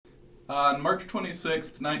On March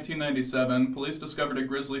 26, 1997, police discovered a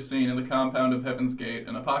grisly scene in the compound of Heaven's Gate,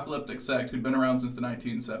 an apocalyptic sect who'd been around since the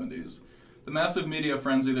 1970s. The massive media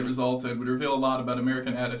frenzy that resulted would reveal a lot about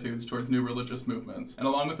American attitudes towards new religious movements, and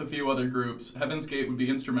along with a few other groups, Heaven's Gate would be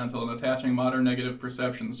instrumental in attaching modern negative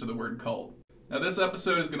perceptions to the word cult. Now, this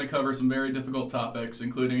episode is going to cover some very difficult topics,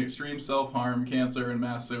 including extreme self-harm, cancer, and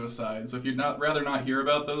mass suicide. So if you'd rather not hear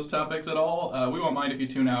about those topics at all, we won't mind if you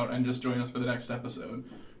tune out and just join us for the next episode.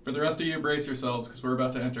 For the rest of you, brace yourselves, because we're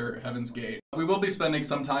about to enter Heaven's Gate. We will be spending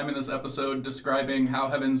some time in this episode describing how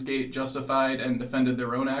Heaven's Gate justified and defended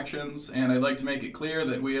their own actions, and I'd like to make it clear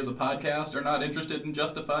that we as a podcast are not interested in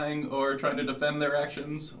justifying or trying to defend their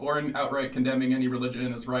actions, or in outright condemning any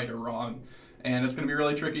religion as right or wrong. And it's going to be a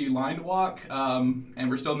really tricky line to walk, and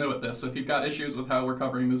we're still new at this, so if you've got issues with how we're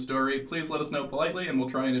covering this story, please let us know politely and we'll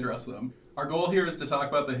try and address them. Our goal here is to talk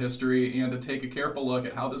about the history and to take a careful look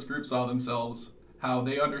at how this group saw themselves, how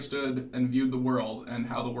they understood and viewed the world, and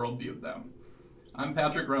how the world viewed them. I'm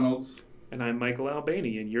Patrick Reynolds. And I'm Michael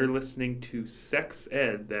Albany, and you're listening to Sex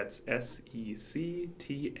Ed. That's SECTS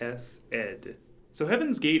Ed. So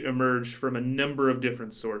Heaven's Gate emerged from a number of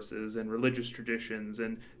different sources and religious traditions,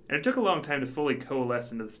 and it took a long time to fully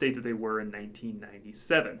coalesce into the state that they were in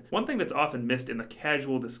 1997. One thing that's often missed in the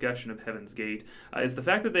casual discussion of Heaven's Gate is the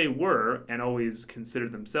fact that they were, and always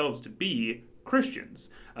considered themselves to be,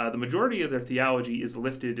 Christians. The majority of their theology is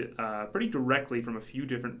lifted pretty directly from a few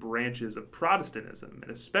different branches of Protestantism,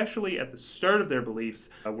 and especially at the start of their beliefs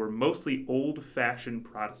were mostly old-fashioned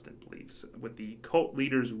Protestant beliefs, with the cult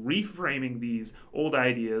leaders reframing these old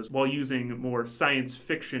ideas while using more science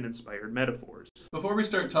fiction-inspired metaphors. Before we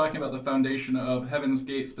start talking about the foundation of Heaven's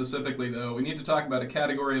Gate specifically, though, we need to talk about a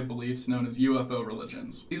category of beliefs known as UFO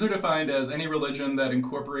religions. These are defined as any religion that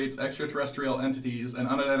incorporates extraterrestrial entities and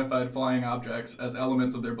unidentified flying objects as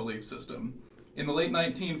elements of their belief system. In the late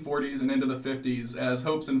 1940s and into the 50s, as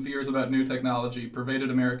hopes and fears about new technology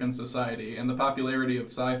pervaded American society and the popularity of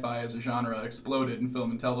sci-fi as a genre exploded in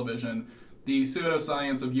film and television, the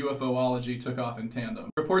pseudoscience of UFOlogy took off in tandem.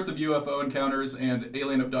 Reports of UFO encounters and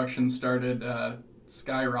alien abductions started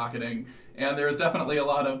skyrocketing, and there was definitely a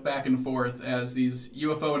lot of back and forth as these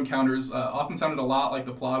UFO encounters often sounded a lot like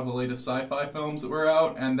the plot of the latest sci-fi films that were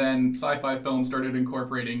out, and then sci-fi films started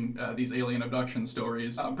incorporating these alien abduction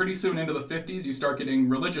stories. Pretty soon into the 50s, you start getting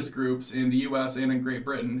religious groups in the US and in Great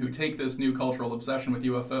Britain who take this new cultural obsession with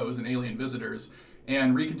UFOs and alien visitors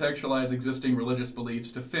and recontextualize existing religious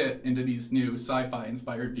beliefs to fit into these new sci-fi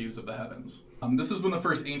inspired views of the heavens. This is when the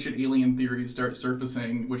first ancient alien theories start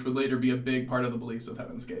surfacing, which would later be a big part of the beliefs of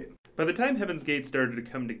Heaven's Gate. By the time Heaven's Gate started to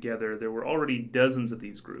come together, there were already dozens of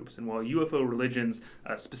these groups, and while UFO religions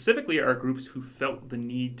specifically are groups who felt the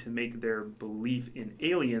need to make their belief in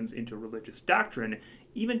aliens into religious doctrine,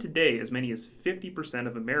 even today, as many as 50%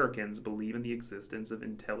 of Americans believe in the existence of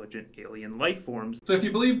intelligent alien life forms. So if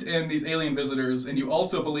you believed in these alien visitors, and you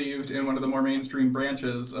also believed in one of the more mainstream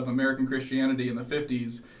branches of American Christianity in the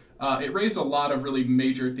 50s, it raised a lot of really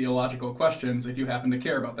major theological questions if you happen to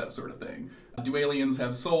care about that sort of thing. Do aliens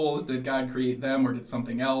have souls? Did God create them, or did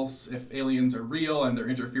something else? If aliens are real and they're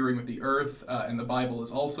interfering with the earth, and the Bible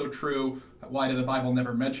is also true, why did the Bible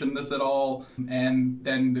never mention this at all? And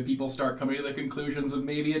then the people start coming to the conclusions of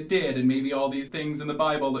maybe it did, and maybe all these things in the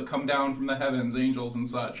Bible that come down from the heavens, angels and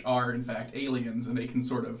such, are in fact aliens, and they can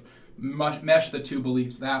sort of mesh the two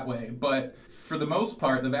beliefs that way. But for the most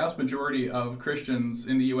part, the vast majority of Christians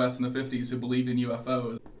in the US in the 50s who believed in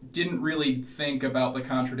UFOs didn't really think about the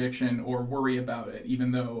contradiction or worry about it,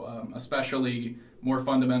 even though especially more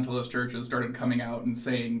fundamentalist churches started coming out and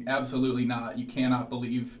saying, absolutely not, you cannot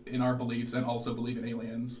believe in our beliefs and also believe in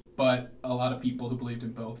aliens. But a lot of people who believed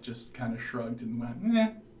in both just kind of shrugged and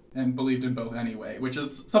went, and believed in both anyway, which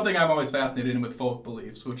is something I'm always fascinated in with folk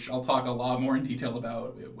beliefs, which I'll talk a lot more in detail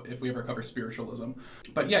about if we ever cover spiritualism.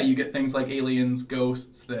 But yeah, you get things like aliens,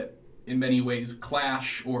 ghosts that in many ways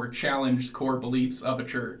clash or challenge core beliefs of a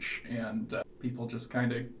church, and people just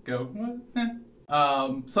kind of go,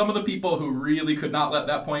 Some of the people who really could not let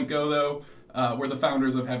that point go, though, were the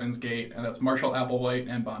founders of Heaven's Gate, and that's Marshall Applewhite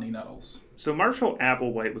and Bonnie Nettles. So Marshall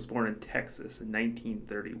Applewhite was born in Texas in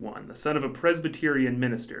 1931, the son of a Presbyterian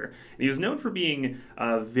minister, and he was known for being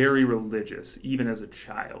very religious, even as a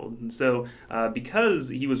child. And so because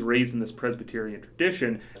he was raised in this Presbyterian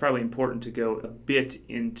tradition, it's probably important to go a bit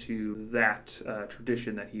into that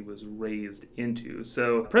tradition that he was raised into.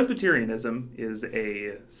 So Presbyterianism is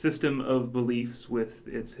a system of beliefs with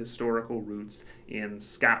its historical roots in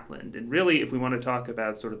Scotland. And really, if we want to talk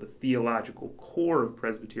about sort of the theological core of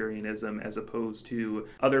Presbyterianism as as opposed to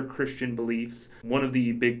other Christian beliefs. One of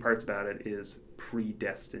the big parts about it is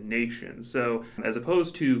predestination. So, as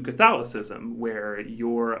opposed to Catholicism, where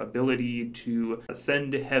your ability to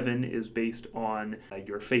ascend to heaven is based on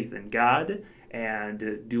your faith in God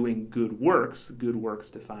and doing good works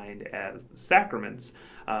defined as sacraments.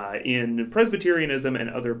 In Presbyterianism and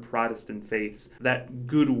other Protestant faiths, that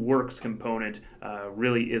good works component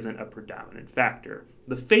really isn't a predominant factor.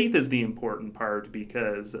 The faith is the important part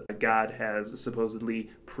because God has supposedly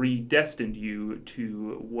predestined you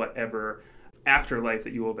to whatever afterlife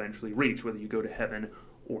that you will eventually reach, whether you go to heaven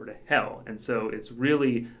or to hell. And so it's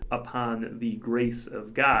really upon the grace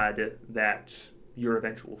of God that your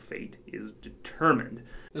eventual fate is determined.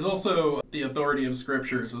 There's also the authority of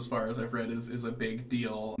scriptures, as far as I've read, is a big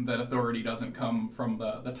deal. That authority doesn't come from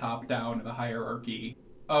the top down, the hierarchy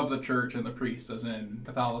of the church and the priests, as in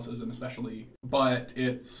Catholicism especially, but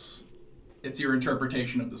it's your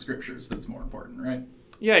interpretation of the scriptures that's more important, right?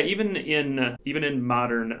 Yeah, even in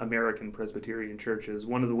modern American Presbyterian churches,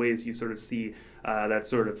 one of the ways you sort of see that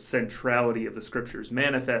sort of centrality of the scriptures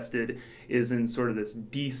manifested is in sort of this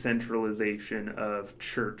decentralization of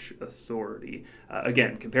church authority.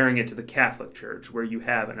 Again, comparing it to the Catholic Church, where you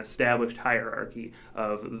have an established hierarchy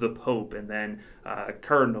of the Pope and then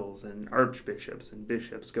cardinals and archbishops and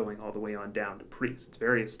bishops going all the way on down to priests. It's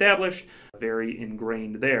very established, very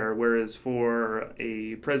ingrained there, whereas for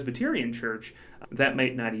a Presbyterian church, that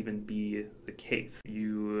might not even be the case.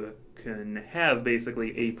 You can have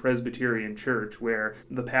basically a Presbyterian church where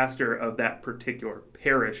the pastor of that particular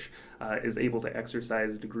parish is able to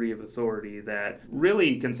exercise a degree of authority that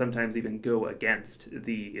really can sometimes even go against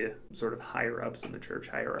the sort of higher-ups in the church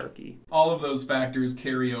hierarchy. All of those factors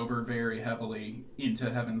carry over very heavily into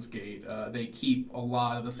Heaven's Gate. They keep a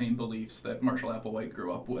lot of the same beliefs that Marshall Applewhite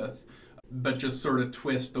grew up with, but just sort of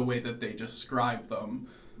twist the way that they describe them.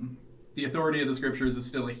 The authority of the scriptures is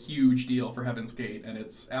still a huge deal for Heaven's Gate, and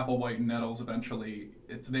it's Applewhite and Nettles eventually.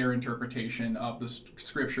 It's their interpretation of the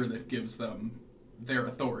scripture that gives them their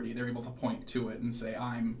authority. They're able to point to it and say,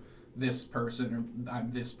 I'm this person, or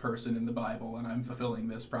I'm this person in the Bible, and I'm fulfilling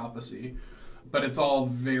this prophecy. But it's all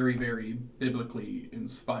very, very biblically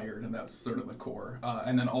inspired, and that's sort of the core.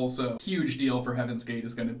 And then also, huge deal for Heaven's Gate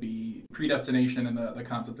is going to be predestination and the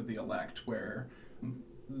concept of the elect, where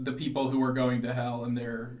the people who are going to hell in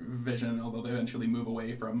their vision, although they eventually move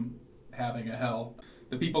away from having a hell,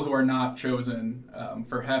 the people who are not chosen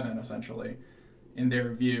for heaven, essentially, in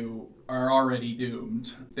their view, are already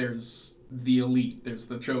doomed. There's the elite, there's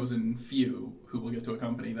the chosen few who will get to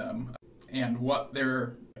accompany them. And what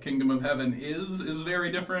their kingdom of heaven is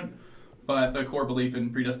very different, but the core belief in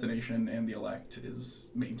predestination and the elect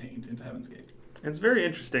is maintained into Heaven's Gate. It's very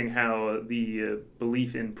interesting how the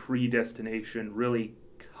belief in predestination really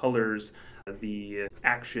colors the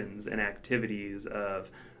actions and activities of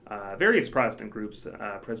various Protestant groups,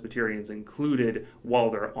 Presbyterians included, while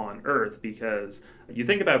they're on earth, because you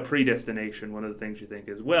think about predestination, one of the things you think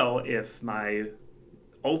is, well, if my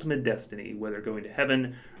ultimate destiny, whether going to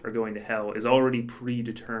heaven or going to hell, is already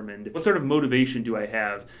predetermined, what sort of motivation do I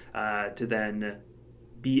have to then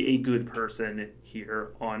be a good person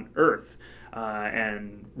here on earth?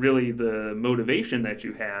 And really the motivation that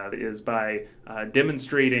you have is by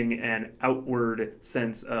demonstrating an outward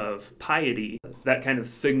sense of piety that kind of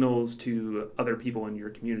signals to other people in your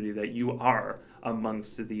community that you are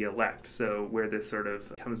amongst the elect. So where this sort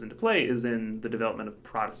of comes into play is in the development of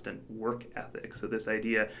Protestant work ethic. So this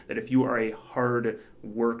idea that if you are a hard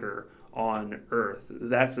worker on earth,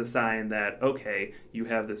 that's a sign that, okay, you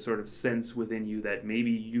have this sort of sense within you that maybe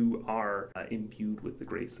you are imbued with the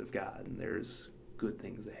grace of God and there's good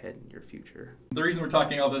things ahead in your future. The reason we're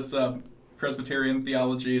talking all this Presbyterian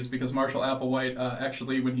theology is because Marshall Applewhite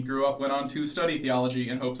actually, when he grew up, went on to study theology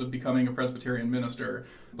in hopes of becoming a Presbyterian minister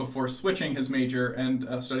before switching his major and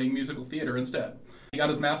studying musical theater instead. He got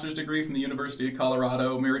his master's degree from the University of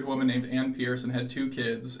Colorado, married a woman named Ann Pierce, and had 2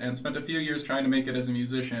 kids, and spent a few years trying to make it as a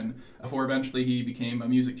musician before eventually he became a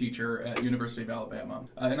music teacher at University of Alabama.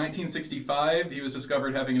 In 1965, he was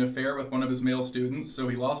discovered having an affair with one of his male students, so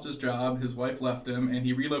he lost his job, his wife left him, and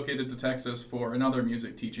he relocated to Texas for another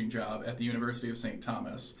music teaching job at the University of St.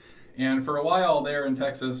 Thomas. And for a while there in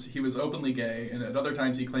Texas, he was openly gay, and at other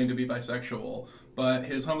times he claimed to be bisexual. But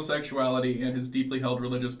his homosexuality and his deeply held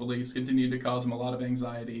religious beliefs continued to cause him a lot of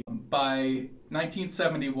anxiety. By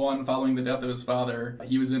 1971, following the death of his father,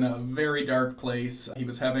 he was in a very dark place. He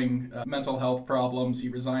was having mental health problems. He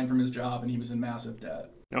resigned from his job, and he was in massive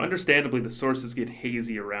debt. Now, understandably, the sources get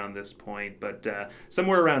hazy around this point, but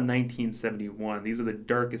somewhere around 1971, these are the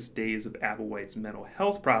darkest days of Applewhite's mental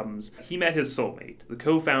health problems, he met his soulmate, the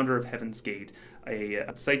co-founder of Heaven's Gate,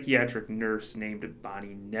 a psychiatric nurse named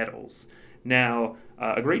Bonnie Nettles. Now,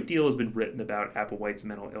 a great deal has been written about Applewhite's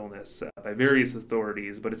mental illness by various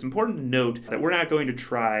authorities, but it's important to note that we're not going to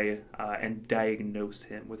try and diagnose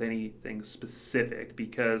him with anything specific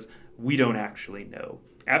because we don't actually know.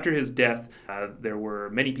 After his death, there were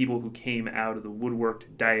many people who came out of the woodwork to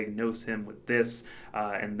diagnose him with this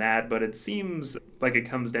and that, but it seems like it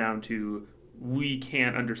comes down to we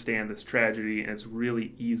can't understand this tragedy, and it's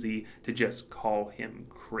really easy to just call him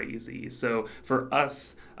crazy. So for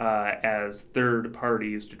us as third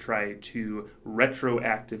parties to try to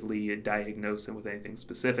retroactively diagnose him with anything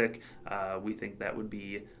specific, we think that would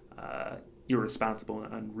be irresponsible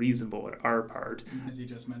and unreasonable on our part. As you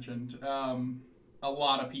just mentioned, a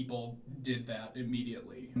lot of people did that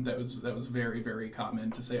immediately. That was very, very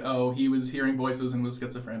common to say, oh, he was hearing voices and was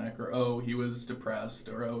schizophrenic, or oh, he was depressed,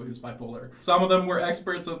 or oh, he was bipolar. Some of them were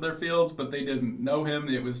experts of their fields, but they didn't know him.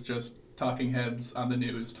 It was just talking heads on the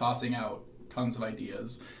news, tossing out tons of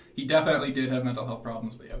ideas. He definitely did have mental health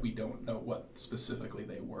problems, but yeah, we don't know what specifically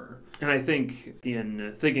they were. And I think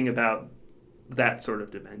in thinking about that sort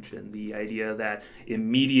of dimension, the idea that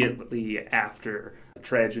immediately after a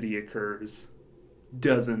tragedy occurs,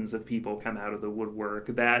 dozens of people come out of the woodwork.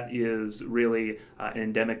 That is really an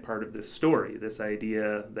endemic part of this story, this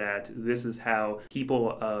idea that this is how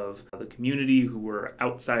people of the community who were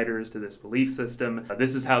outsiders to this belief system,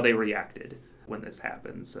 this is how they reacted when this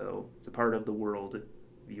happened. So it's a part of the world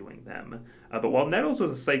viewing them. But while Nettles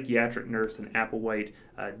was a psychiatric nurse and Applewhite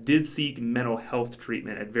did seek mental health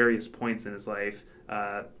treatment at various points in his life,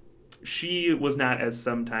 she was not, as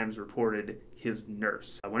sometimes reported, his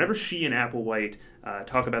nurse. Whenever she and Applewhite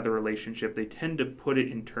talk about their relationship, they tend to put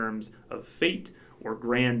it in terms of fate or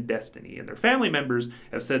grand destiny. And their family members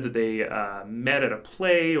have said that they met at a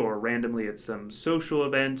play or randomly at some social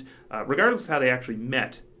event. Regardless of how they actually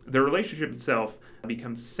met, their relationship itself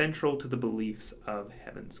becomes central to the beliefs of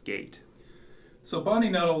Heaven's Gate. So Bonnie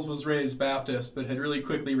Nettles was raised Baptist, but had really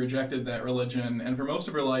quickly rejected that religion, and for most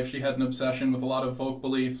of her life she had an obsession with a lot of folk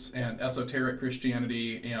beliefs and esoteric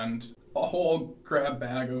Christianity and a whole grab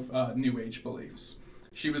bag of New Age beliefs.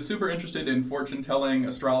 She was super interested in fortune-telling,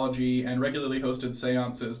 astrology, and regularly hosted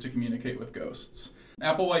seances to communicate with ghosts.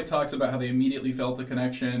 Applewhite talks about how they immediately felt a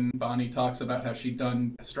connection. Bonnie talks about how she'd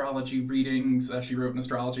done astrology readings. She wrote an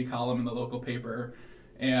astrology column in the local paper,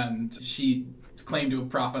 and she claimed to have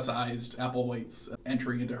prophesized Applewhite's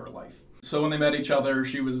entry into her life. So when they met each other,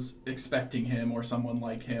 she was expecting him or someone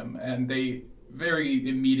like him, and they very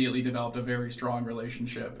immediately developed a very strong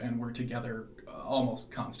relationship and were together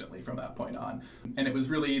almost constantly from that point on. And it was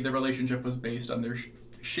really, the relationship was based on their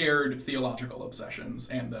shared theological obsessions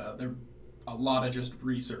and a lot of just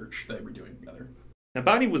research they were doing together. Now,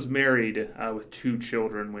 Bonnie was married with 2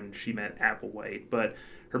 children when she met Applewhite, but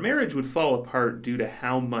her marriage would fall apart due to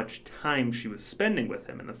how much time she was spending with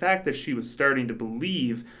him and the fact that she was starting to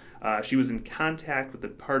believe she was in contact with the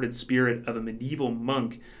departed spirit of a medieval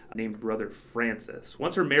monk named Brother Francis.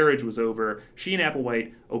 Once her marriage was over, she and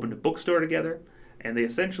Applewhite opened a bookstore together, and they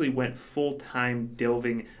essentially went full-time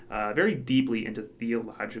delving very deeply into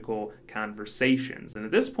theological conversations. And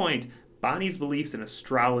at this point, Bonnie's beliefs in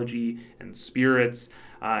astrology and spirits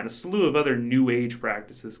and a slew of other New Age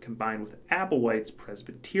practices combined with Applewhite's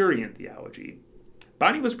Presbyterian theology.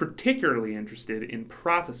 Bonnie was particularly interested in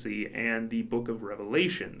prophecy and the Book of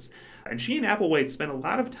Revelations, and she and Applewhite spent a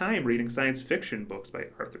lot of time reading science fiction books by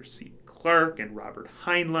Arthur C. Clarke and Robert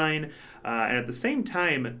Heinlein, and at the same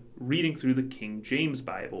time reading through the King James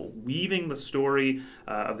Bible, weaving the story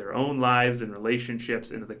of their own lives and relationships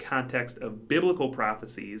into the context of biblical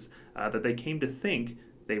prophecies that they came to think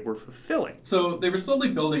they were fulfilling. So they were slowly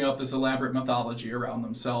building up this elaborate mythology around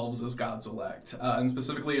themselves as God's elect, and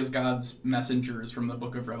specifically as God's messengers from the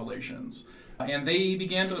Book of Revelations. And they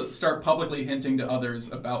began to start publicly hinting to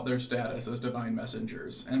others about their status as divine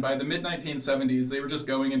messengers. And by the mid-1970s, they were just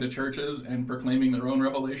going into churches and proclaiming their own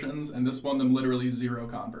revelations, and this won them literally 0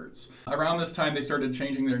 converts. Around this time, they started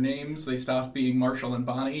changing their names. They stopped being Marshall and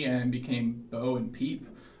Bonnie and became Bo and Peep.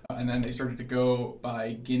 And then they started to go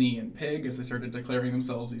by Guinea and Pig as they started declaring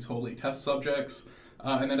themselves these holy test subjects.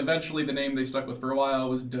 And then eventually the name they stuck with for a while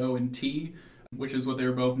was Doe and T, which is what they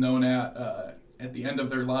were both known at the end of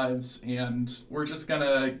their lives. And we're just going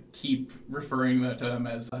to keep referring to them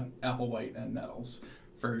as Applewhite and Nettles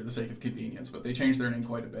for the sake of convenience, but they changed their name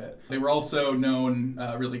quite a bit. They were also known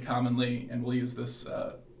really commonly, and we'll use this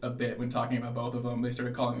a bit when talking about both of them. They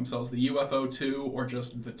started calling themselves the UFO 2 or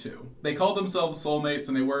just the 2. They called themselves soulmates,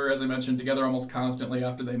 and they were, as I mentioned, together almost constantly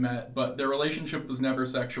after they met, but their relationship was never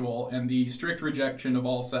sexual, and the strict rejection of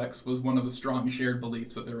all sex was one of the strong shared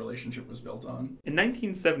beliefs that their relationship was built on. In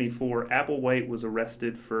 1974, Applewhite was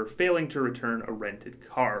arrested for failing to return a rented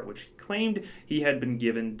car, which he claimed he had been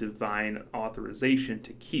given divine authorization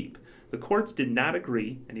to keep. The courts did not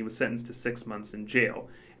agree, and he was sentenced to 6 months in jail.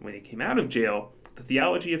 And when he came out of jail, the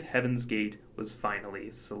theology of Heaven's Gate was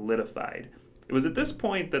finally solidified. It was at this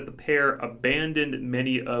point that the pair abandoned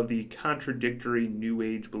many of the contradictory New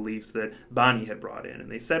Age beliefs that Bonnie had brought in,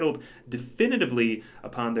 and they settled definitively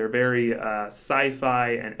upon their very sci-fi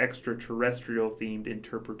and extraterrestrial-themed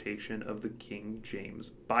interpretation of the King James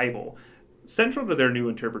Bible. Central to their new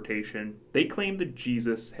interpretation, they claimed that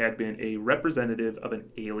Jesus had been a representative of an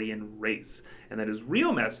alien race, and that his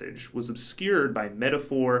real message was obscured by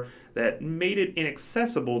metaphor that made it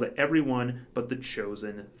inaccessible to everyone but the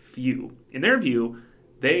chosen few. In their view,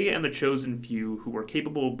 they and the chosen few who were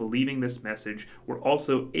capable of believing this message were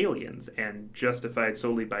also aliens and justified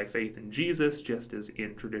solely by faith in Jesus, just as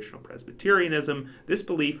in traditional Presbyterianism. This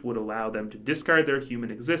belief would allow them to discard their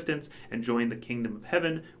human existence and join the kingdom of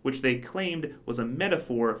heaven, which they claimed was a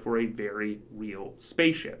metaphor for a very real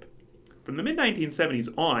spaceship. From the mid-1970s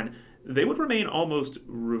on, they would remain almost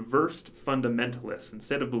reversed fundamentalists.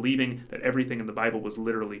 Instead of believing that everything in the Bible was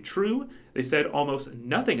literally true, they said almost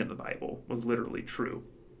nothing in the Bible was literally true,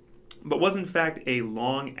 but was in fact a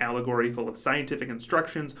long allegory full of scientific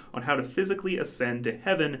instructions on how to physically ascend to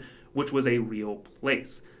heaven, which was a real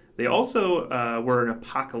place. They also were an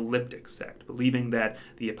apocalyptic sect, believing that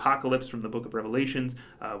the apocalypse from the book of Revelations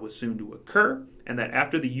was soon to occur, and that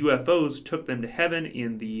after the UFOs took them to heaven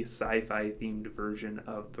in the sci-fi themed version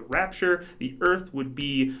of the rapture, the earth would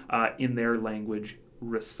be, in their language,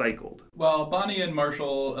 recycled. While Bonnie and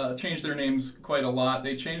Marshall changed their names quite a lot,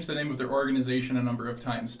 they changed the name of their organization a number of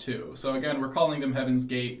times too. So again, we're calling them Heaven's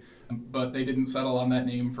Gate, but they didn't settle on that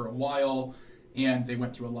name for a while, and they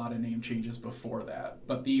went through a lot of name changes before that.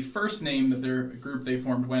 But the first name that their group they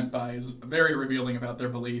formed went by is very revealing about their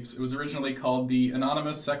beliefs. It was originally called the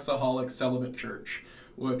Anonymous Sexaholic Celibate Church,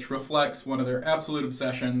 which reflects one of their absolute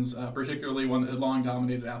obsessions, particularly one that had long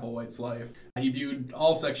dominated Applewhite's life. He viewed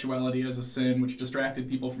all sexuality as a sin, which distracted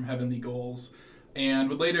people from heavenly goals, and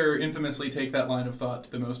would later infamously take that line of thought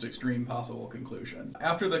to the most extreme possible conclusion.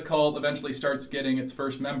 After the cult eventually starts getting its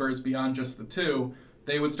first members beyond just the two,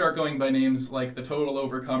 they would start going by names like the Total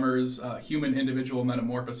Overcomers, Human Individual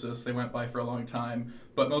Metamorphosis, they went by for a long time,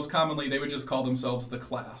 but most commonly they would just call themselves the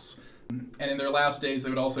Class. And in their last days, they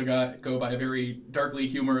would also go by a very darkly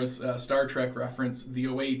humorous Star Trek reference, the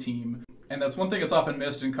Away Team. And that's one thing that's often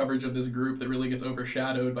missed in coverage of this group that really gets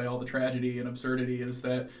overshadowed by all the tragedy and absurdity, is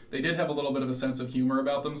that they did have a little bit of a sense of humor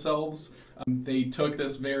about themselves. They took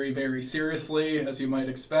this very, very seriously, as you might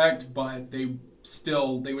expect, but they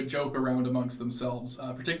would joke around amongst themselves,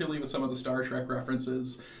 particularly with some of the Star Trek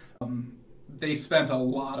references. They spent a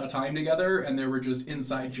lot of time together, and there were just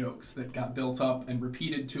inside jokes that got built up and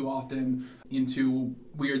repeated too often into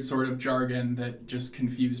weird sort of jargon that just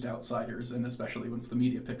confused outsiders, and especially once the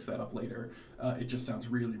media picks that up later, it just sounds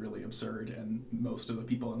really, really absurd, and most of the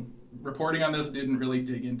people reporting on this didn't really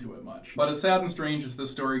dig into it much. But as sad and strange as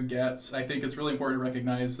this story gets, I think it's really important to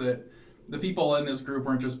recognize that the people in this group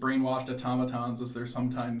weren't just brainwashed automatons, as they're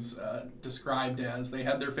sometimes described as. They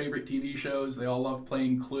had their favorite TV shows, they all loved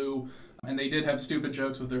playing Clue, and they did have stupid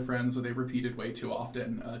jokes with their friends that they repeated way too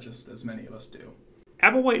often, just as many of us do.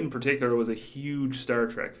 Applewhite in particular was a huge Star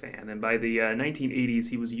Trek fan, and by the 1980s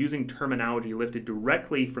he was using terminology lifted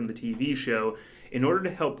directly from the TV show in order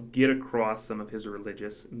to help get across some of his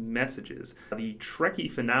religious messages. The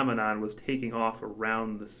Trekkie phenomenon was taking off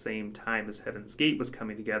around the same time as Heaven's Gate was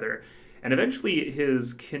coming together, and eventually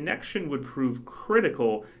his connection would prove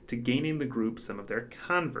critical to gaining the group some of their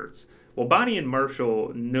converts. While Bonnie and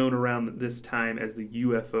Marshall, known around this time as the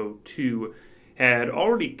UFO 2, had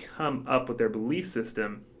already come up with their belief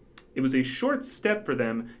system, it was a short step for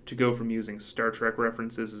them to go from using Star Trek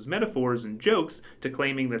references as metaphors and jokes to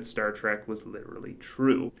claiming that Star Trek was literally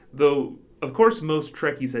true. Though, of course, most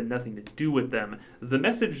Trekkies had nothing to do with them, the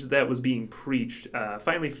message that was being preached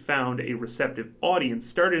finally found a receptive audience,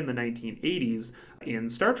 started in the 1980s in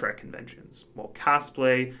Star Trek conventions, while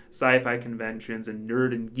cosplay, sci-fi conventions, and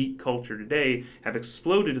nerd and geek culture today have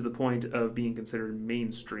exploded to the point of being considered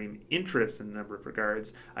mainstream interests in a number of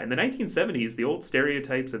regards. In the 1970s, the old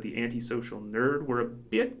stereotypes of the antisocial nerd were a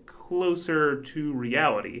bit closer to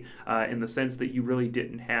reality, in the sense that you really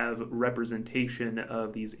didn't have representation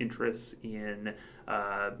of these interests in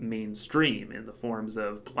mainstream in the forms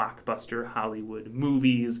of blockbuster Hollywood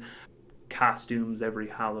movies, costumes every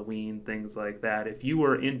Halloween, things like that. If you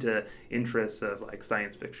were into interests of like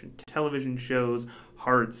science fiction television shows,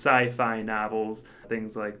 hard sci-fi novels,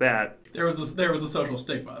 things like that, there was a social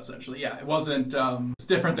stigma essentially. Yeah, it wasn't. It's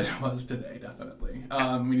different than it was today. Definitely,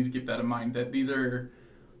 we need to keep that in mind. That these are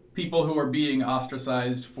people who are being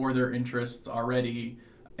ostracized for their interests already,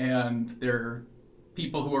 and they're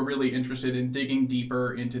people who are really interested in digging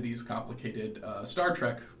deeper into these complicated Star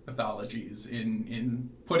Trek mythologies, in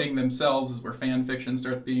putting themselves, as where fan fiction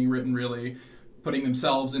starts being written, really putting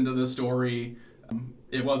themselves into the story.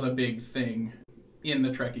 It was a big thing in the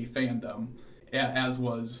Trekkie fandom, as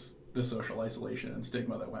was the social isolation and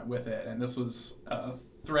stigma that went with it. And this was a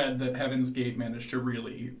thread that Heaven's Gate managed to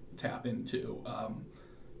really tap into,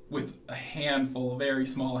 with a very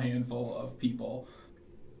small handful of people.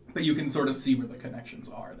 But you can sort of see where the connections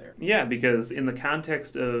are there. Yeah, because in the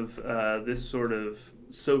context of this sort of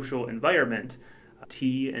social environment,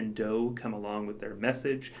 T and Doe come along with their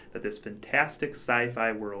message that this fantastic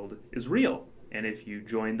sci-fi world is real. And if you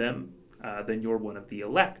join them, then you're one of the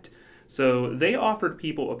elect. So they offered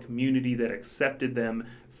people a community that accepted them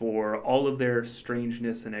for all of their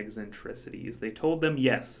strangeness and eccentricities. They told them,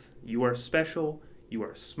 yes, you are special, you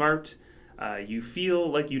are smart, you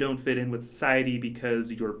feel like you don't fit in with society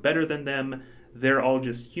because you're better than them. They're all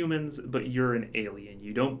just humans, but you're an alien.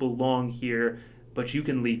 You don't belong here, but you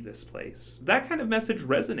can leave this place. That kind of message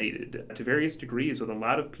resonated to various degrees with a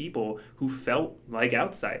lot of people who felt like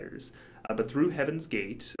outsiders. But through Heaven's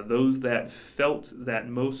Gate, those that felt that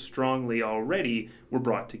most strongly already were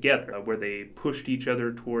brought together, where they pushed each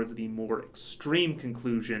other towards the more extreme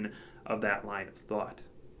conclusion of that line of thought.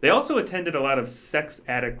 They also attended a lot of sex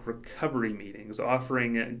addict recovery meetings,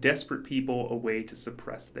 offering desperate people a way to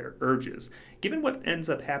suppress their urges. Given what ends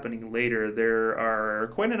up happening later, there are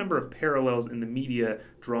quite a number of parallels in the media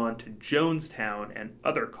drawn to Jonestown and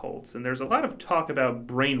other cults, and there's a lot of talk about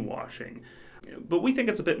brainwashing. But we think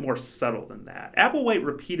it's a bit more subtle than that. Applewhite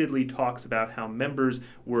repeatedly talks about how members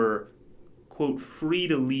were, quote, free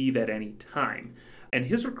to leave at any time. And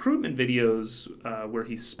his recruitment videos, where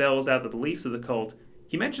he spells out the beliefs of the cult,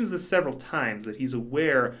 he mentions this several times, that he's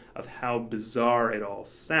aware of how bizarre it all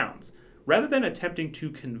sounds. Rather than attempting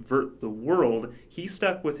to convert the world, he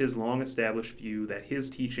stuck with his long-established view that his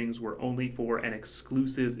teachings were only for an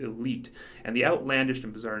exclusive elite, and the outlandish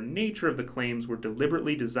and bizarre nature of the claims were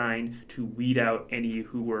deliberately designed to weed out any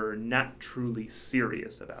who were not truly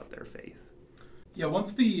serious about their faith. Yeah,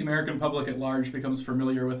 once the American public at large becomes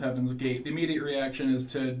familiar with Heaven's Gate, the immediate reaction is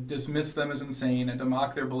to dismiss them as insane and to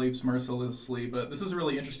mock their beliefs mercilessly. But this is a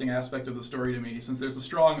really interesting aspect of the story to me, since there's a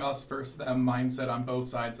strong us versus them mindset on both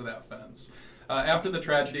sides of that fence. After the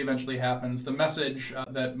tragedy eventually happens, the message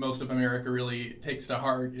that most of America really takes to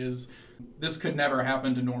heart is this could never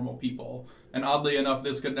happen to normal people. And oddly enough,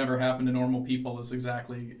 this could never happen to normal people is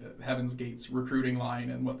exactly Heaven's Gate's recruiting line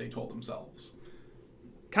and what they told themselves.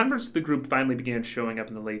 Converts to the group finally began showing up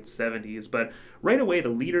in the late 70s, but right away the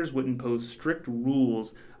leaders would impose strict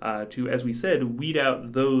rules to, as we said, weed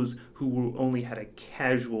out those who only had a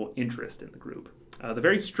casual interest in the group. The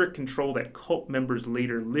very strict control that cult members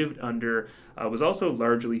later lived under was also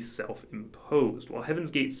largely self-imposed. While Heaven's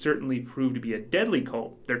Gate certainly proved to be a deadly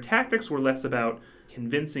cult, their tactics were less about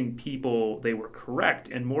convincing people they were correct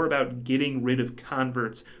and more about getting rid of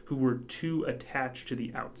converts who were too attached to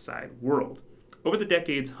the outside world. Over the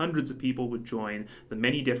decades, hundreds of people would join the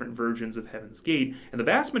many different versions of Heaven's Gate, and the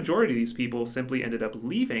vast majority of these people simply ended up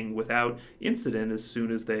leaving without incident as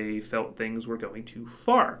soon as they felt things were going too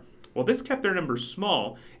far. While this kept their numbers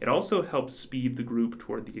small, it also helped speed the group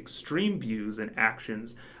toward the extreme views and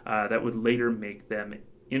actions that would later make them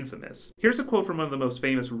infamous. Here's a quote from one of the most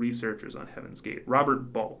famous researchers on Heaven's Gate,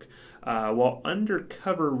 Robert Bulk. While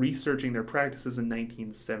undercover researching their practices in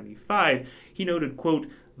 1975, he noted, quote,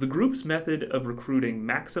 "The group's method of recruiting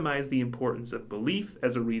maximized the importance of belief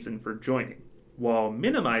as a reason for joining, while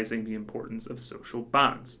minimizing the importance of social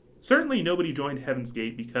bonds. Certainly nobody joined Heaven's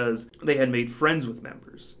Gate because they had made friends with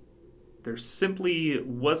members. There simply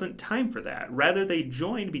wasn't time for that. Rather, they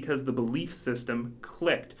joined because the belief system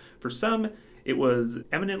clicked. For some, it was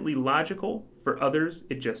eminently logical. For others,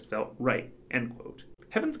 it just felt right." End quote.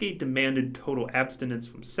 Heaven's Gate demanded total abstinence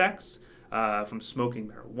from sex, from smoking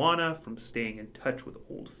marijuana, from staying in touch with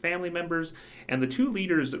old family members. And the two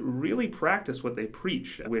leaders really practice what they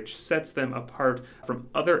preach, which sets them apart from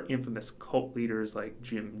other infamous cult leaders like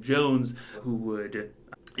Jim Jones, who would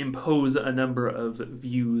impose a number of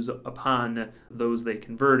views upon those they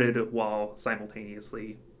converted while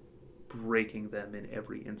simultaneously breaking them in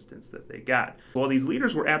every instance that they got. While these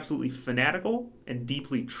leaders were absolutely fanatical and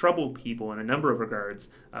deeply troubled people in a number of regards,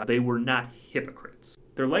 they were not hypocrites.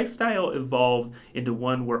 Their lifestyle evolved into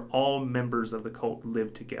one where all members of the cult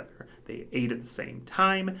lived together. They ate at the same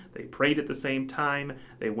time, they prayed at the same time,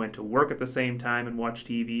 they went to work at the same time and watched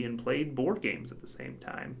TV and played board games at the same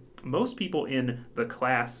time. Most people in the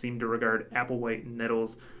class seem to regard Applewhite and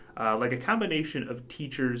Nettles like a combination of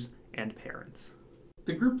teachers and parents.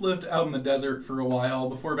 The group lived out in the desert for a while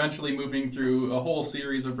before eventually moving through a whole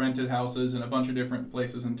series of rented houses in a bunch of different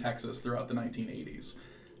places in Texas throughout the 1980s.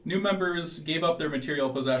 New members gave up their material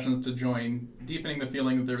possessions to join, deepening the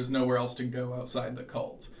feeling that there was nowhere else to go outside the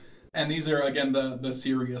cult. And these are, again, the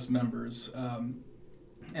serious members.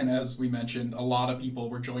 And as we mentioned, a lot of people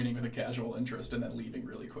were joining with a casual interest and then leaving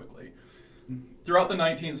really quickly. Throughout the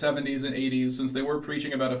 1970s and 80s, since they were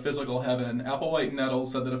preaching about a physical heaven, Applewhite and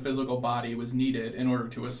Nettles said that a physical body was needed in order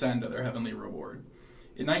to ascend to their heavenly reward.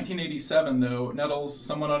 In 1987, though, Nettles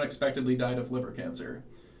somewhat unexpectedly died of liver cancer.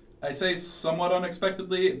 I say somewhat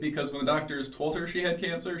unexpectedly because when the doctors told her she had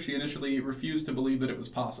cancer, she initially refused to believe that it was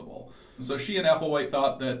possible. So she and Applewhite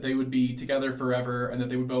thought that they would be together forever and that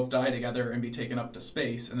they would both die together and be taken up to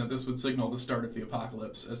space, and that this would signal the start of the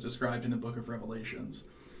apocalypse, as described in the Book of Revelations.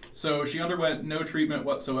 So she underwent no treatment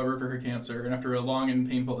whatsoever for her cancer, and after a long and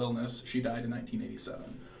painful illness, she died in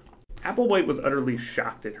 1987. Applewhite was utterly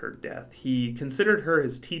shocked at her death. He considered her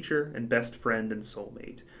his teacher and best friend and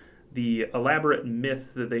soulmate. The elaborate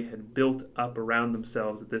myth that they had built up around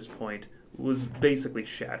themselves at this point was basically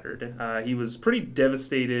shattered. He was pretty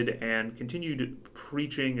devastated and continued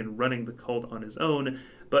preaching and running the cult on his own,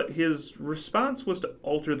 but his response was to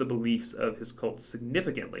alter the beliefs of his cult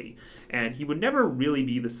significantly, and he would never really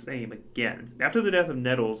be the same again. After the death of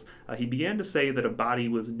Nettles, he began to say that a body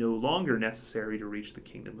was no longer necessary to reach the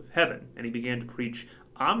kingdom of heaven, and he began to preach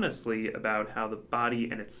ominously about how the body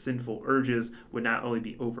and its sinful urges would not only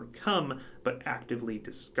be overcome, but actively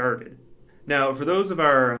discarded. Now, for those of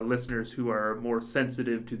our listeners who are more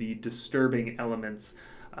sensitive to the disturbing elements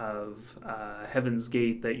of Heaven's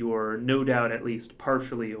Gate that you're no doubt at least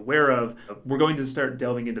partially aware of, we're going to start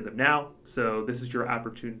delving into them now, so this is your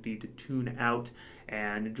opportunity to tune out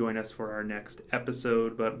and join us for our next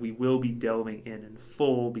episode, but we will be delving in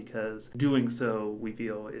full because doing so, we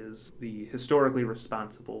feel, is the historically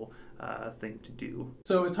responsible thing to do.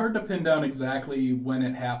 So it's hard to pin down exactly when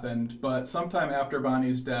it happened, but sometime after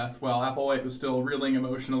Bonnie's death, while Applewhite was still reeling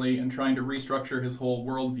emotionally and trying to restructure his whole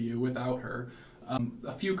worldview without her,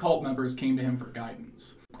 a few cult members came to him for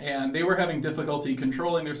guidance. And they were having difficulty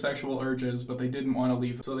controlling their sexual urges, but they didn't want to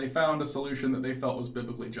leave, so they found a solution that they felt was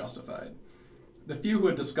biblically justified. The few who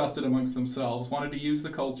had discussed it amongst themselves wanted to use the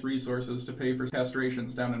cult's resources to pay for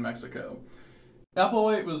castrations down in Mexico.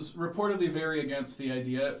 Applewhite was reportedly very against the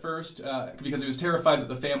idea at first, because he was terrified that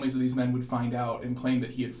the families of these men would find out and claim that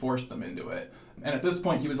he had forced them into it. And at this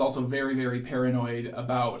point, he was also very, very paranoid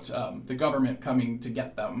about the government coming to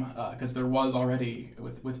get them, because there was already,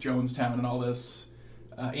 with Jonestown and all this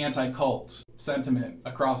anti-cult sentiment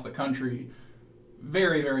across the country,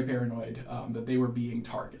 very, very paranoid that they were being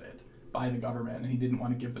targeted by the government, and he didn't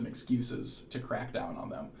want to give them excuses to crack down on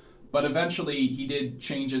them. But eventually, he did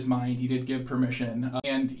change his mind, he did give permission,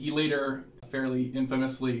 and he later, fairly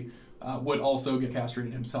infamously, would also get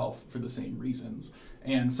castrated himself for the same reasons.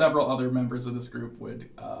 And several other members of this group would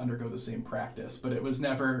undergo the same practice, but it was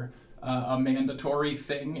never a mandatory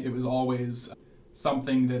thing. It was always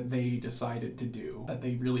something that they decided to do, that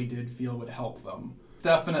they really did feel would help them.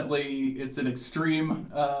 Definitely, it's an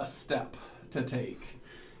extreme step to take,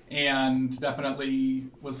 and definitely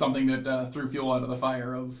was something that threw fuel onto the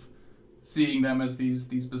fire of seeing them as these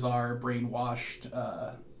bizarre, brainwashed,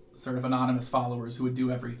 sort of anonymous followers who would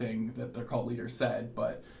do everything that their cult leader said.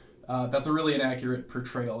 But that's a really inaccurate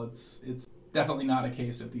portrayal. It's definitely not a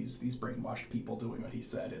case of these brainwashed people doing what he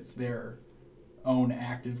said. It's their own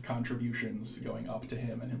active contributions going up to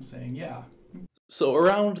him and him saying, yeah. So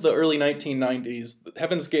around the early 1990s,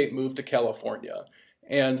 Heaven's Gate moved to California,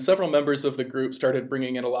 and several members of the group started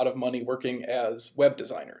bringing in a lot of money working as web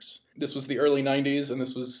designers. This was the early 90s, and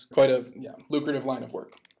this was quite a lucrative line of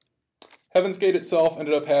work. Heaven's Gate itself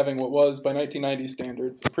ended up having what was, by 1990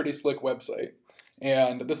 standards, a pretty slick website.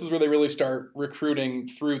 And this is where they really start recruiting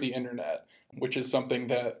through the internet, which is something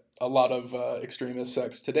that a lot of extremist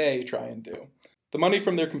sects today try and do. The money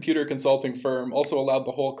from their computer consulting firm also allowed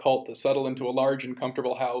the whole cult to settle into a large and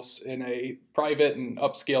comfortable house in a private and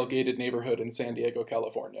upscale gated neighborhood in San Diego,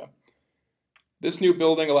 California. This new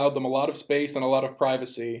building allowed them a lot of space and a lot of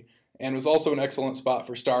privacy, and was also an excellent spot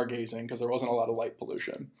for stargazing because there wasn't a lot of light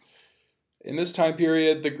pollution. In this time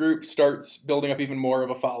period, the group starts building up even more of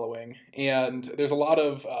a following, and there's a lot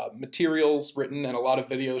of materials written and a lot of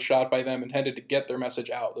videos shot by them intended to get their message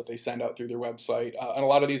out that they send out through their website, and a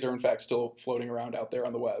lot of these are in fact still floating around out there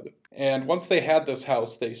on the web. And once they had this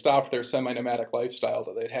house, they stopped their semi-nomadic lifestyle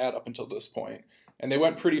that they'd had up until this point, and they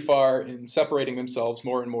went pretty far in separating themselves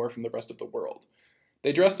more and more from the rest of the world.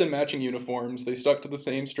 They dressed in matching uniforms, they stuck to the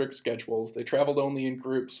same strict schedules, they traveled only in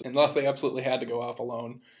groups unless they absolutely had to go off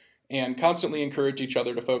alone, and constantly encouraged each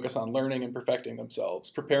other to focus on learning and perfecting themselves,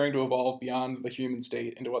 preparing to evolve beyond the human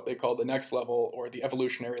state into what they called the next level, or the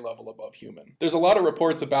evolutionary level above human. There's a lot of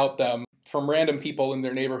reports about them from random people in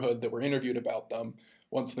their neighborhood that were interviewed about them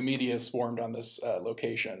once the media swarmed on this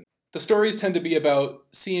location. The stories tend to be about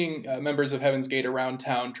seeing members of Heaven's Gate around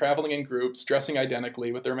town, traveling in groups, dressing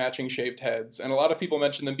identically with their matching shaved heads, and a lot of people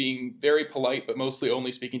mention them being very polite, but mostly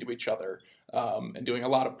only speaking to each other, and doing a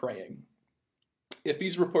lot of praying. If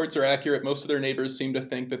these reports are accurate, most of their neighbors seem to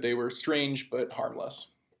think that they were strange but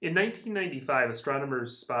harmless. In 1995,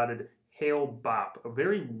 astronomers spotted Hale-Bopp, a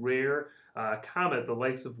very rare comet the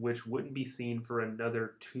likes of which wouldn't be seen for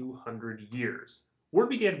another 200 years. Word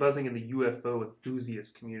began buzzing in the UFO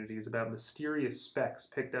enthusiast communities about mysterious specks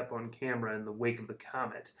picked up on camera in the wake of the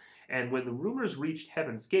comet, and when the rumors reached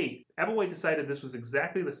Heaven's Gate, Applewhite decided this was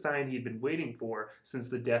exactly the sign he'd been waiting for since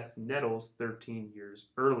the death of Nettles 13 years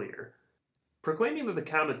earlier. Proclaiming that the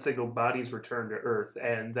comet signaled bodies' return to Earth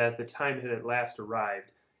and that the time had at last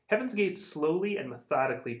arrived, Heaven's Gate slowly and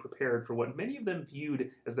methodically prepared for what many of them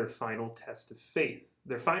viewed as their final test of faith,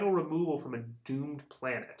 their final removal from a doomed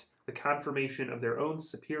planet, the confirmation of their own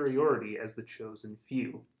superiority as the chosen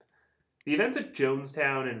few. The events at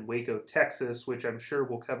Jonestown and Waco, Texas, which I'm sure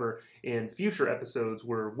we'll cover in future episodes,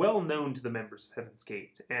 were well known to the members of Heaven's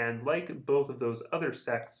Gate, and like both of those other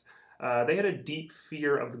sects, they had a deep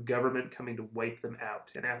fear of the government coming to wipe them out.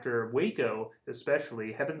 And after Waco,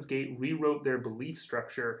 especially, Heaven's Gate rewrote their belief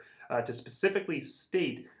structure to specifically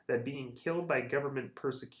state that being killed by government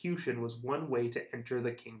persecution was one way to enter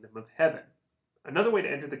the kingdom of heaven. Another way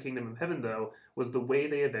to enter the kingdom of heaven, though, was the way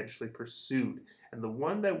they eventually pursued, and the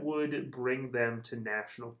one that would bring them to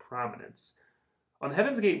national prominence. On the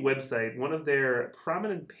Heaven's Gate website, one of their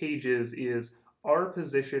prominent pages is Our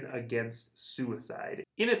Position Against Suicide.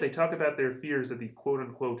 In it, they talk about their fears that the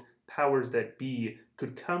quote-unquote powers that be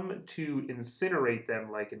could come to incinerate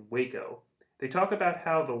them like in Waco. They talk about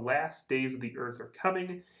how the last days of the earth are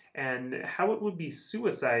coming, and how it would be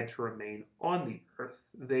suicide to remain on the earth.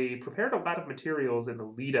 They prepared a lot of materials in the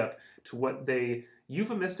lead-up to what they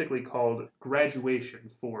euphemistically called graduation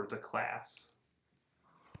for the class.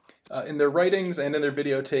 In their writings and in their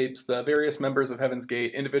videotapes, the various members of Heaven's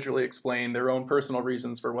Gate individually explain their own personal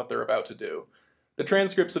reasons for what they're about to do. The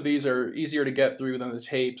transcripts of these are easier to get through than the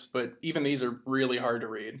tapes, but even these are really hard to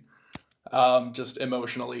read. Just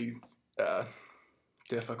emotionally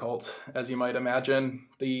difficult, as you might imagine.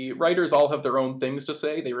 The writers all have their own things to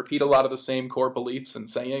say. They repeat a lot of the same core beliefs and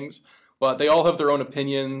sayings, but they all have their own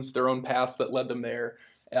opinions, their own paths that led them there,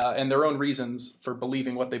 and their own reasons for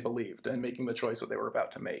believing what they believed and making the choice that they were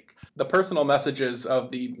about to make. The personal messages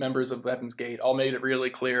of the members of Heaven's Gate all made it really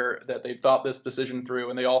clear that they thought this decision through,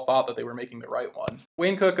 and they all thought that they were making the right one.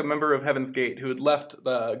 Wayne Cook, a member of Heaven's Gate who had left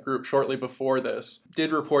the group shortly before this,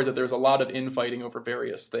 did report that there was a lot of infighting over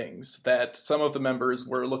various things, that some of the members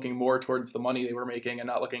were looking more towards the money they were making and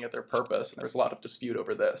not looking at their purpose, and there was a lot of dispute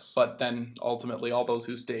over this. But then, ultimately, all those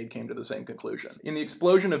who stayed came to the same conclusion. In the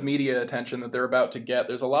explosion of media attention that they're about to get,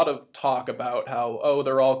 there's a lot of talk about how, oh,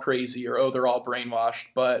 they're all crazy, or oh, they're all brainwashed,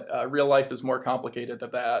 but real life is more complicated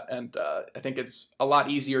than that, and I think it's a lot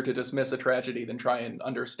easier to dismiss a tragedy than try and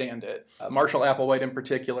understand it. Marshall Applewhite, in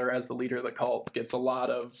particular, as the leader of the cult, gets a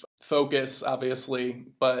lot of focus, obviously,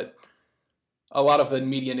 but a lot of the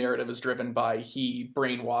media narrative is driven by he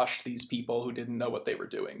brainwashed these people who didn't know what they were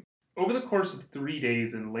doing. Over the course of 3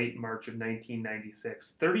 days in late March of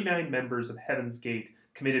 1996, 39 members of Heaven's Gate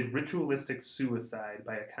committed ritualistic suicide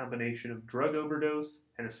by a combination of drug overdose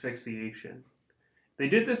and asphyxiation. They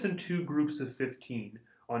did this in 2 groups of 15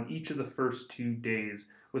 on each of the first 2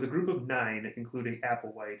 days, with a group of 9, including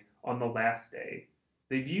Applewhite, on the last day.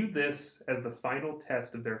 They viewed this as the final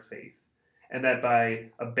test of their faith, and that by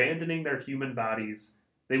abandoning their human bodies,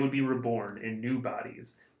 they would be reborn in new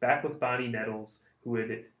bodies, back with Bonnie Nettles, who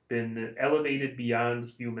had been elevated beyond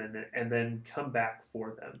human, and then come back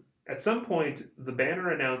for them. At some point, the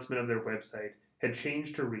banner announcement of their website had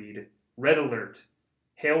changed to read, "Red Alert.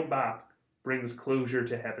 Hale Bopp brings closure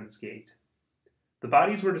to Heaven's Gate." The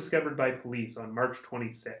bodies were discovered by police on March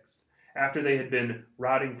 26th, after they had been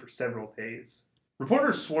rotting for several days.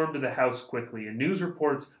 Reporters swarmed to the house quickly, and news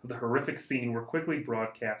reports of the horrific scene were quickly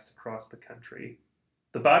broadcast across the country.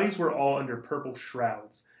 The bodies were all under purple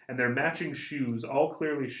shrouds, and their matching shoes all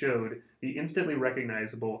clearly showed the instantly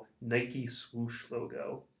recognizable Nike swoosh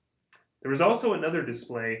logo. There was also another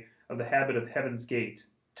display of the habit of Heaven's Gate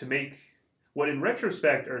to make what in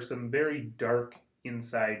retrospect are some very dark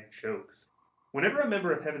inside jokes. Whenever a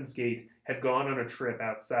member of Heaven's Gate had gone on a trip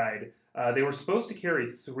outside, they were supposed to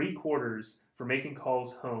carry 3 quarters for making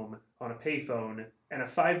calls home on a payphone and a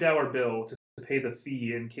 $5 bill to pay the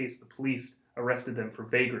fee in case the police arrested them for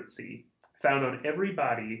vagrancy. Found on every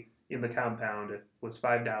body in the compound was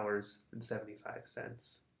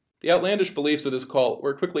 $5.75. The outlandish beliefs of this cult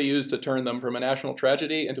were quickly used to turn them from a national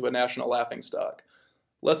tragedy into a national laughingstock.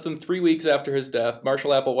 Less than 3 weeks after his death,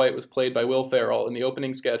 Marshall Applewhite was played by Will Ferrell in the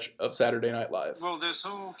opening sketch of Saturday Night Live. Well, this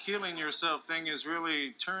whole killing yourself thing has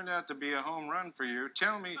really turned out to be a home run for you.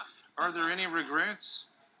 Tell me, are there any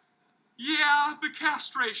regrets? Yeah, the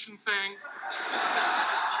castration thing.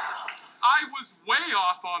 I was way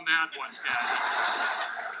off on that one,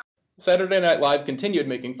 Daddy. Saturday Night Live continued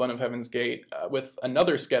making fun of Heaven's Gate with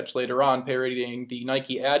another sketch later on parodying the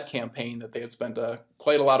Nike ad campaign that they had spent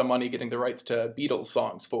quite a lot of money getting the rights to Beatles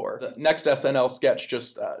songs for. The next SNL sketch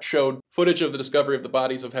just showed footage of the discovery of the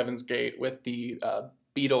bodies of Heaven's Gate with the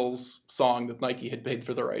Beatles song that Nike had paid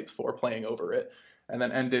for the rights for playing over it, and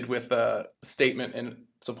then ended with a statement in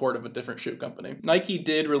support of a different shoe company. Nike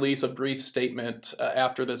did release a brief statement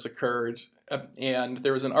after this occurred, and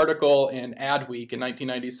there was an article in Adweek in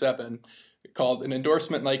 1997 called "An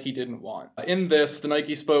Endorsement Nike Didn't Want." In this, the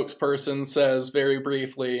Nike spokesperson says very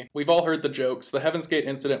briefly, "We've all heard the jokes. The Heaven's Gate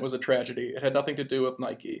incident was a tragedy. It had nothing to do with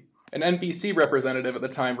Nike." An NBC representative at the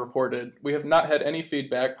time reported, "We have not had any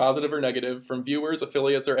feedback, positive or negative, from viewers,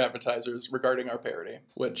 affiliates, or advertisers regarding our parody,"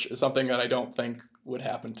 which is something that I don't think would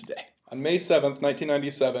happen today. On May 7th,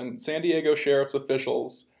 1997, San Diego Sheriff's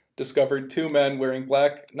officials discovered 2 men wearing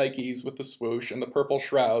black Nikes with the swoosh and the purple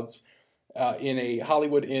shrouds in a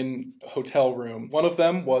Hollywood Inn hotel room. One of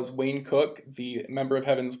them was Wayne Cook, the member of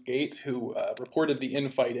Heaven's Gate who reported the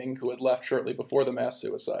infighting, who had left shortly before the mass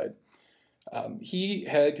suicide. He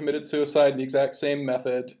had committed suicide in the exact same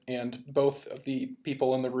method, and both of the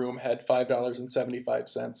people in the room had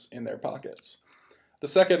 $5.75 in their pockets. The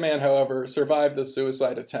second man, however, survived the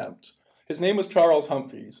suicide attempt. His name was Charles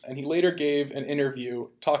Humphreys, and he later gave an interview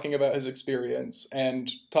talking about his experience and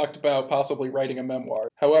talked about possibly writing a memoir.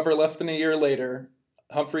 However, less than a year later,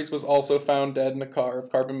 Humphreys was also found dead in a car of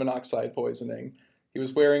carbon monoxide poisoning. He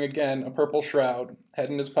was wearing, again, a purple shroud, had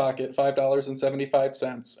in his pocket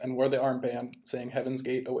 $5.75, and wore the armband saying Heaven's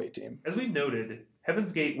Gate away team. As we noted,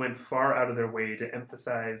 Heaven's Gate went far out of their way to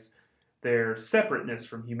emphasize their separateness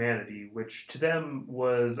from humanity, which to them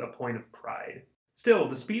was a point of pride. Still,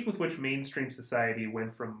 the speed with which mainstream society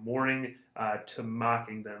went from mourning to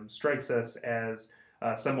mocking them strikes us as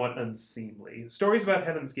somewhat unseemly. Stories about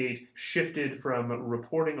Heaven's Gate shifted from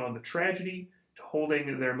reporting on the tragedy to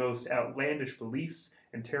holding their most outlandish beliefs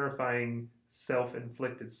and terrifying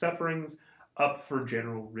self-inflicted sufferings up for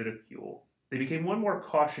general ridicule. They became one more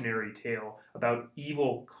cautionary tale about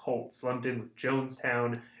evil cults lumped in with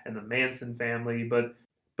Jonestown and the Manson family, but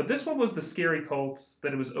this one was the scary cults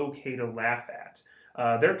that it was okay to laugh at.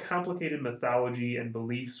 Their complicated mythology and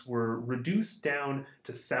beliefs were reduced down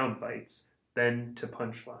to sound bites, then to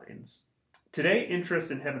punchlines. Today, interest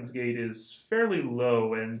in Heaven's Gate is fairly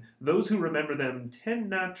low, and those who remember them tend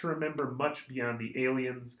not to remember much beyond the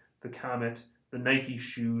aliens, the comet, the Nike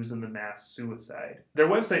shoes, and the mass suicide. Their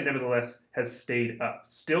website, nevertheless, has stayed up,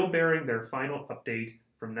 still bearing their final update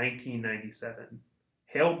from 1997.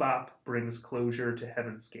 Hale Bopp brings closure to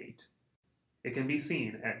Heaven's Gate. It can be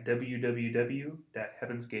seen at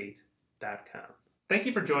www.heavensgate.com. Thank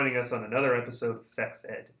you for joining us on another episode of Sex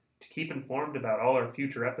Ed. To keep informed about all our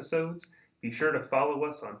future episodes, be sure to follow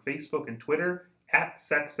us on Facebook and Twitter at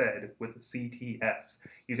SexEd with the CTS.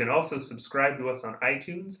 You can also subscribe to us on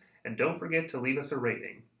iTunes, and don't forget to leave us a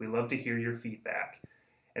rating. We love to hear your feedback.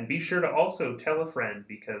 And be sure to also tell a friend,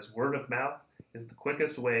 because word of mouth is the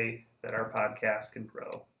quickest way that our podcast can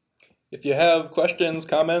grow. If you have questions,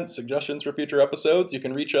 comments, suggestions for future episodes, you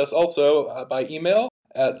can reach us also by email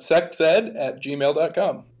at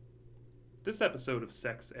sexed@gmail.com. This episode of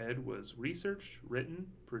Sex Ed was researched, written,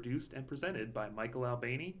 produced, and presented by Michael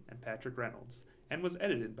Albany and Patrick Reynolds, and was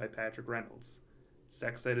edited by Patrick Reynolds.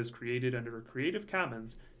 Sex Ed is created under a Creative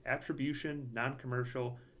Commons Attribution,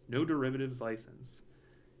 Non-Commercial, No Derivatives license.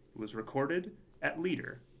 It was recorded at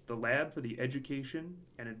LEADER, the Lab for the Education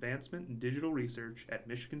and Advancement in Digital Research at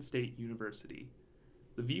Michigan State University.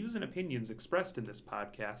 The views and opinions expressed in this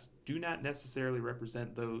podcast do not necessarily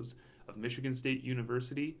represent those of Michigan State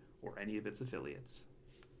University or any of its affiliates.